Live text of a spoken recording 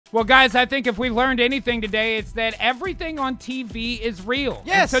Well, guys, I think if we learned anything today, it's that everything on TV is real.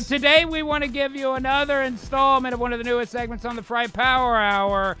 Yes. And so today we want to give you another installment of one of the newest segments on the Fry Power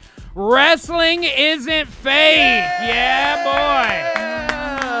Hour. Wrestling isn't fake. Yeah,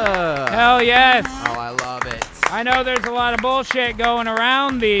 boy. Hell yes. Oh, I love it. I know there's a lot of bullshit going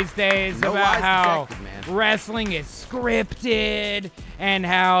around these days about how wrestling is scripted and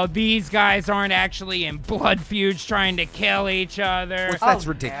how these guys aren't actually in blood feuds trying to kill each other. Which that's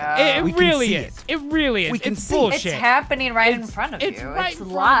ridiculous. It really is. It really is. We can it's see bullshit. It's happening right in front of you. It's right in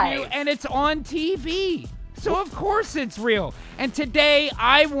live. front of you, and it's on TV. So of course it's real. And today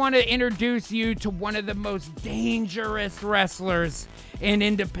I want to introduce you to one of the most dangerous wrestlers in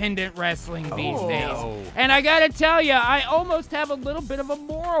independent wrestling these days. No. And I gotta tell you, I almost have a little bit of a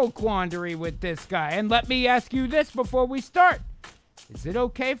moral quandary with this guy. And let me ask you this before we start. Is it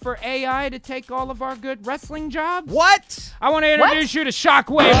okay for AI to take all of our good wrestling jobs? What? I want to introduce you to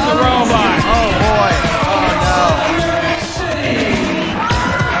Shockwave the robot. Oh, boy. Oh, no.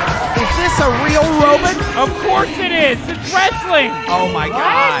 Is this a real robot? Of course it is. It's wrestling. Oh, my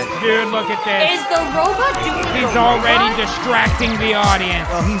God. Dude, look at this. Is the robot doing He's the already robot? distracting the audience.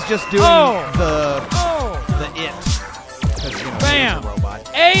 Well, he's just doing the it. 'Cause, you know, Bam. he's a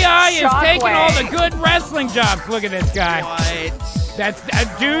robot. AI is taking Shockwave. all the good wrestling jobs. Look at this guy. What? That's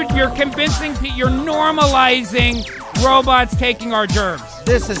dude. You're convincing. You're normalizing robots taking our germs.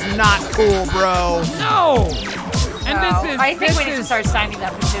 This is not cool, bro. No. And No. this is. I think this we need to is- start signing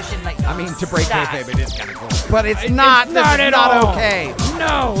that petition. Like, I mean, to break stop. kayfabe, it is kind of cool. But it's not. This not is at not all. okay.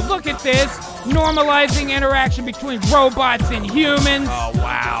 No. Look at this. Normalizing interaction between robots and humans. Oh,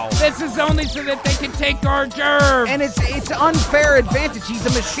 wow. This is only so that they can take our germs. And it's unfair advantage. He's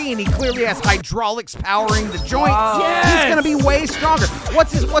a machine. He clearly has hydraulics powering the joints. Yes. He's gonna be way stronger.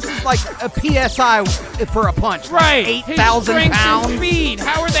 What's his like a PSI for a punch? Like Right. 8,000 His strength pounds. and speed.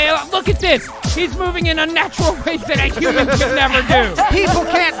 How are they? Look at this. He's moving in unnatural ways that a human could never do. People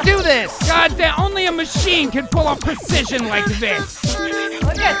can't do this. God damn, only a machine can pull off precision like this.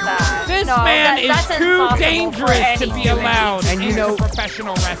 Look at that. This No, man that's is too impossible for dangerous to any be human allowed And you into know-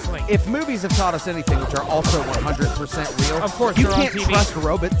 professional wrestling. If movies have taught us anything, which are also 100% real, Of course, you they're on can't TV. trust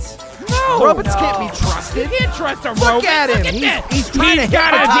robots. No. Robots can't be trusted. You can't trust a Look robot. at him. that. He's trying to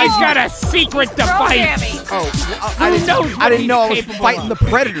hypnotize He's you. got a secret device. Programming. Oh, Who I didn't knows I what didn't he's know I was capable fighting of. the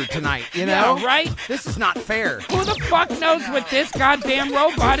Predator tonight. You know, Yeah, right? This is not fair. Who the fuck knows what this goddamn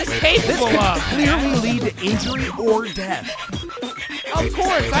robot is This capable could of? clearly lead to injury or death. Of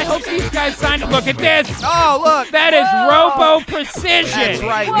course. I hope these guys signed. Look at this. Oh, look. That is Whoa. robo precision. That's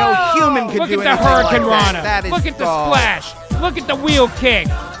right. No Whoa. human could Look do at the anything Hurricane like Rana. that. That is Look at the oh. splash. Look at the wheel kick.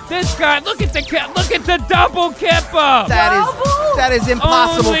 This guy. Look at the double kip up. That is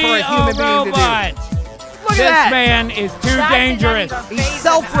impossible Only for a human being to robot. do. Look This at that. man is too That did dangerous. not even He phase him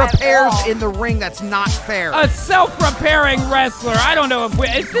self-repairs at all. in the ring. That's not fair. A self-repairing wrestler. I don't know if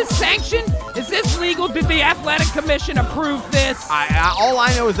is this sanctioned? Is this legal? Did the athletic commission approve this? All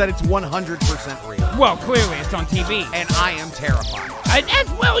I know is that it's 100% real, Well, clearly it's on TV. and I am terrified. As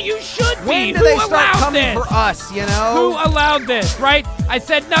well you should be. When do Who they start allowed coming this? for us? You Who know. allowed this, right? I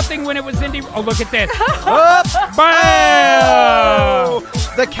said nothing when it was indie. Oh, look at this. Up. Bam!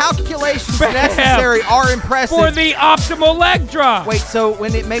 The calculations Bam. necessary are impressive. For the optimal leg drop. Wait, so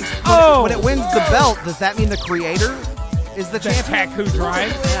when it makes when it wins the belt, does that mean the creator is the The champion? tech who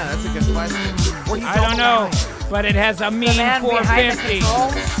drives? Yeah, that's a good question. Or he's I don't all know. right. But it has a mean man behind the 450.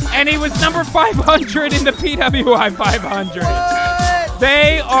 controls. And he was number 500 in the PWI 500.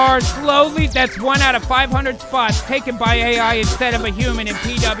 They are slowly, that's 1 out of 500 spots taken by AI instead of a human in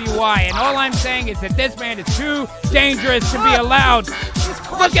PWI. And all I'm saying is that this man is too dangerous to be allowed.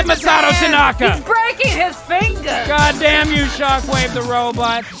 Look at Masato Tanaka. He's breaking his finger. God damn you, Shockwave the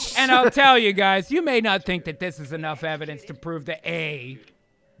robot. And I'll tell you guys, you may not think that this is enough evidence to prove that A,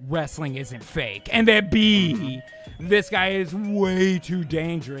 wrestling isn't fake, and that B, this guy is way too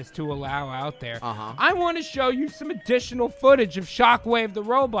dangerous to allow out there. I want to show you some additional footage of Shockwave the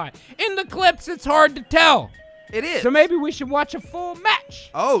robot. In the clips, it's hard to tell. It is. So maybe we should watch a full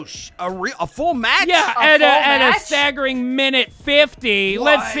match. Oh, a full match? Yeah, A at full a match? staggering minute 50. What?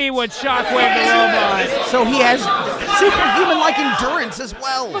 Let's see what Shockwave the robot. So he has superhuman-like endurance as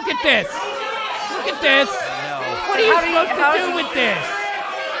well. Look at this. Look at this. What are you supposed to do with this?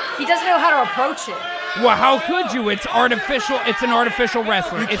 He doesn't know how to approach it. Well, how could you? It's artificial. It's an artificial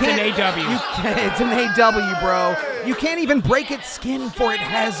wrestler. It's an AW. It's an AW, bro. You can't even break its skin, for it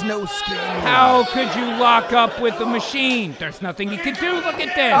has no skin. How could you lock up with the machine? There's nothing you can do. Look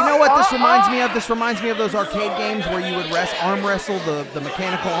at this. You know what this reminds me of? This reminds me of those arcade games where you would arm wrestle the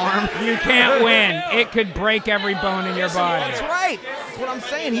mechanical arm. You can't win. It could break every bone in your body. That's right. That's what I'm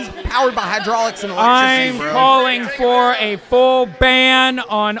saying. He's powered by hydraulics and I'm electricity, bro. calling for a full ban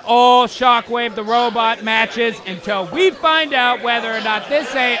on all Shockwave the Robot matches until we find out whether or not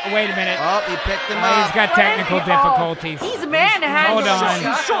this ain't. Wait a minute. Oh, he picked him He's up. got technical difficulties. He's a man to handle Hold on.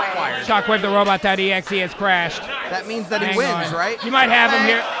 Shockwave. Shockwave the Robot.exe has crashed. That means that he Hang wins, on. right? You might have him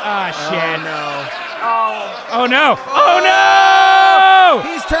here. Ah, shit. Oh, no. Oh. Oh, no. Oh, no!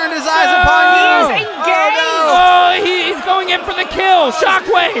 He's turned his eyes upon you. He's engaged. Oh, he's going in for the kill.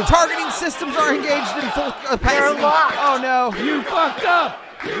 Shockwave. Targeting systems are engaged in full capacity. They're locked. Oh, no. You fucked up.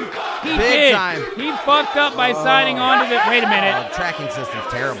 He Big did. time. He fucked up by signing on to the. Wait a minute. The tracking system's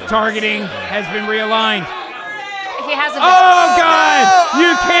terrible. Targeting has been realigned. He hasn't. Oh, God. no.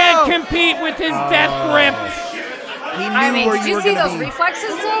 You can't compete with his death grip. He knew I mean, where did you you were see going those to be. reflexes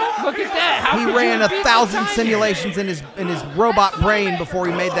though? Look at that. How He could ran you a beat the 1,000 timing? simulations in his robot brain before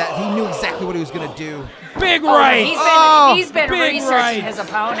he made that. He knew exactly what he was going to do. Big Oh, right. he's been big researching right. his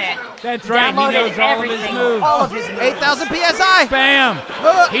opponent. That's right. He Downloaded knows all of his everything, moves. all of his moves. 8,000 PSI. Bam.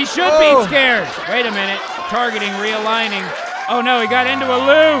 He should be scared. Wait a minute. Targeting, realigning. Oh, no. He got into a loop.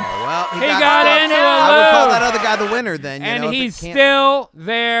 Well, He got stuck. into a I would call loop. that other guy the winner then. You And know, if he's it can't- still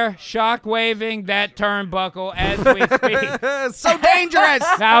there, shock-waving that turnbuckle as we speak. so dangerous.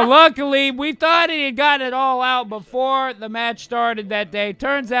 Now, luckily, we thought he had gotten it all out before the match started that day.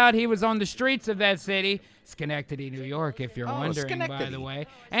 Turns out he was on the streets of that city, Schenectady, New York, if you're wondering, by Schenectady. the way.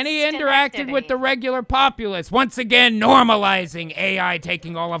 And he interacted Schenectady. with the regular populace, once again normalizing AI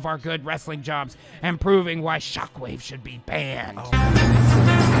taking all of our good wrestling jobs and proving why Shockwave should be banned. Look at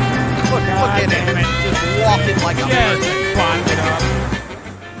damn him. it. Just walking like a Just person. bond it up.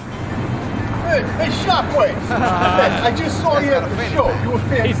 Hey, Shockwave! I just saw you at the show. You were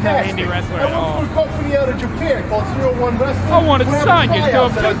fantastic. He's not an indie wrestler at I all. work for a company out of Japan called 01 Wrestling. I want to We have sign you to a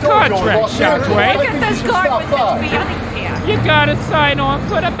tryouts at big dojo in contract, Los Angeles. Shockwave. I Look think at you this should guy stop with by. this beyond here. You gotta sign on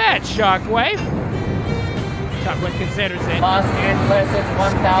for the match, Shockwave. Shockwave considers it. Los Angeles is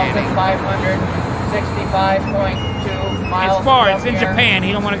 1,565.2 miles It's far. from It's in here. Japan.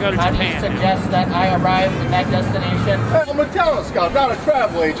 He don't want to go to How do you Japan. suggest that I arrive at that destination? I'm a talent scout, not a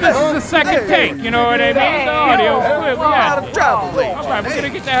travel agent. This is the second take. You know what I mean? The audio. Hey, Yeah. Travel All right, we're gonna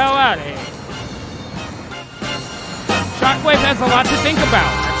get the hell out of here. Shockwave has a lot to think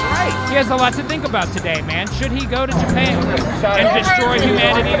about. That's right. He has a lot to think about today, man. Should he go to Japan and destroy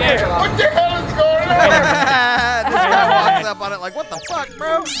humanity there? What the hell is going on? This guy walks up on it like, what the fuck,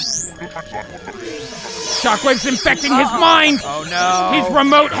 bro? Shockwave's infecting his mind. Oh, no. He's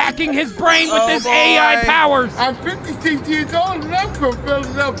remote hacking his brain with his AI boy. powers. I'm 56 years old and I'm from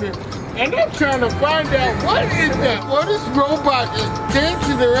Philadelphia. And I'm trying to find out what is that? What is robot just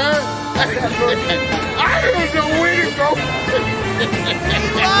dancing around? I don't know where to go.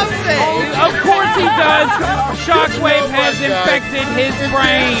 Loves it. Of course he does. Shockwave has infected his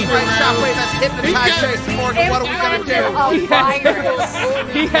brain. Right, Shockwave has hypnotized Tracy Morgan. What are we going to do? A virus.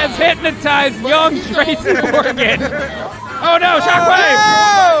 He has hypnotized young Tracy Morgan. Oh no, Shockwave!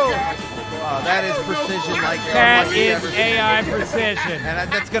 Oh! Wow, that is precision like That like you've is ever seen. AI precision.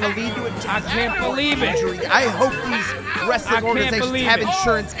 And that's going to lead to a I can't believe it. injury. I hope these I wrestling can't organizations believe have it.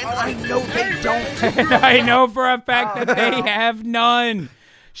 insurance, and I know they don't. And I know for a fact that they have none.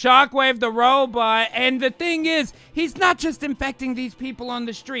 Shockwave the robot, and the thing is, he's not just infecting these people on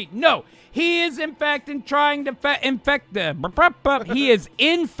the street. No, he is in fact trying to infect them. He is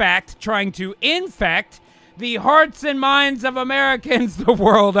in fact trying to infect the hearts and minds of Americans the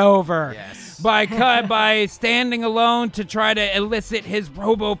world over. Yes. By standing alone to try to elicit his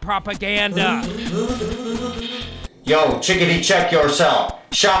robo-propaganda. Yo, chickadee, check yourself.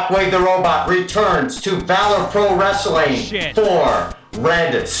 Shockwave the Robot returns to Valor Pro Wrestling Shit. for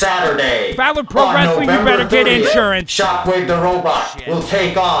Red Saturday. Valor Pro On Wrestling, you November better get 30th, insurance. Shockwave the Robot will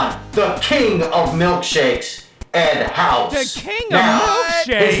take on the King of Milkshakes, Ed House. The King of Now,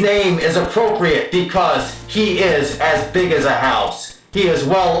 Milkshakes? His name is appropriate because he is as big as a house. He is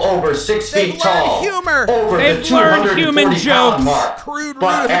well over 6 They've feet learned tall. humor. Over They've the learned 240 human pound jokes. mark. Crude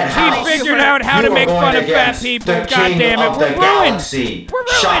But rude. Ed He House, figured out how you to are make going fun of fat against people. the God king damn it, of we're the ruined. galaxy. We're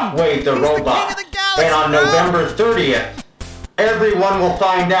ruined. Shockwave the He's the king Robot. of the galaxy, And on bro. November 30th, everyone will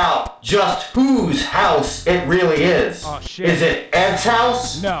find out just whose house it really is. Oh, shit. Is it Ed's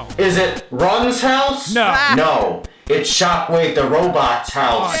house? No. Is it Run's house? No. No. It's Shockwave the Robot's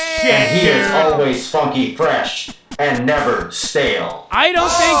house. Oh, shit, And he is dude. always funky fresh and never stale. I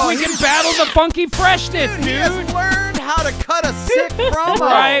don't think we can battle the funky freshness, He has dude. learned how to cut a sick promo.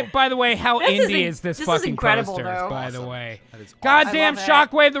 Right? By the way, how This is indie in- is this this is fucking incredible, poster, though. by the way. is Goddamn I love it.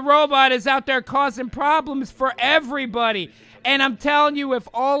 Shockwave the Robot is out there causing problems for everybody. And I'm telling you, if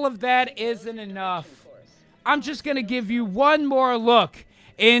all of that isn't enough, I'm just going to give you one more look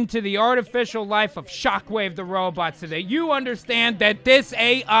into the artificial life of Shockwave the robot so that you understand that this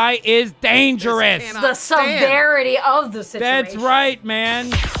AI is dangerous. The severity of the situation. That's right, man.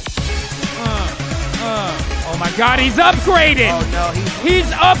 Oh my God, he's upgraded. Oh no, He's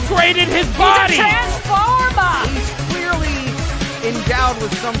upgraded his body. He's a transformer. he's clearly endowed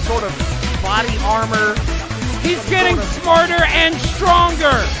with some sort of body armor. He's getting smarter and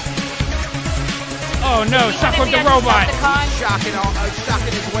stronger. Oh no, Shockwave the robot. Shocking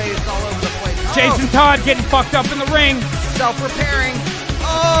his waves all over the place. Jason Todd getting fucked up in the ring. Self-repairing.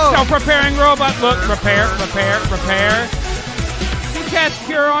 Oh! Self-repairing robot. Look, repair. He cast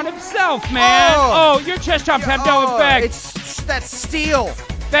cure on himself, man. Oh, your chest chops have no effect. That's steel.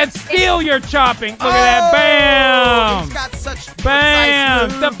 That's steel you're chopping. Look at that. Bam. He's got such Bam.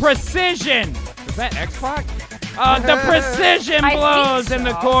 precise The moves. precision. Is that X-Pac? The precision I blows think in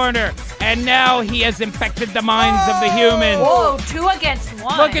the so. corner. And now he has infected the minds of the humans. Whoa, 2 against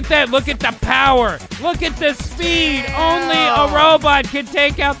 1. Look at that. Look at the power. Look at the speed. Only a robot can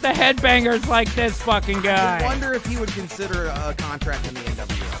take out the headbangers like this fucking I guy. wonder if he would consider a contract in the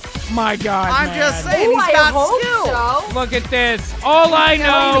NWO. My God, I'm man. just saying, Ooh, he's I got hope skill. so. Look at this. All I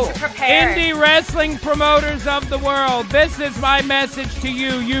know, need to prepare. indie wrestling promoters of the world, this is my message to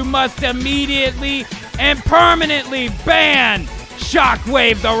you. You must immediately and permanently ban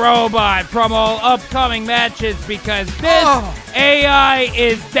Shockwave the robot from all upcoming matches because this AI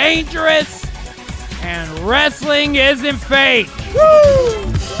is dangerous and wrestling isn't fake.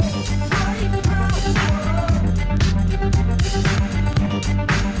 Woo!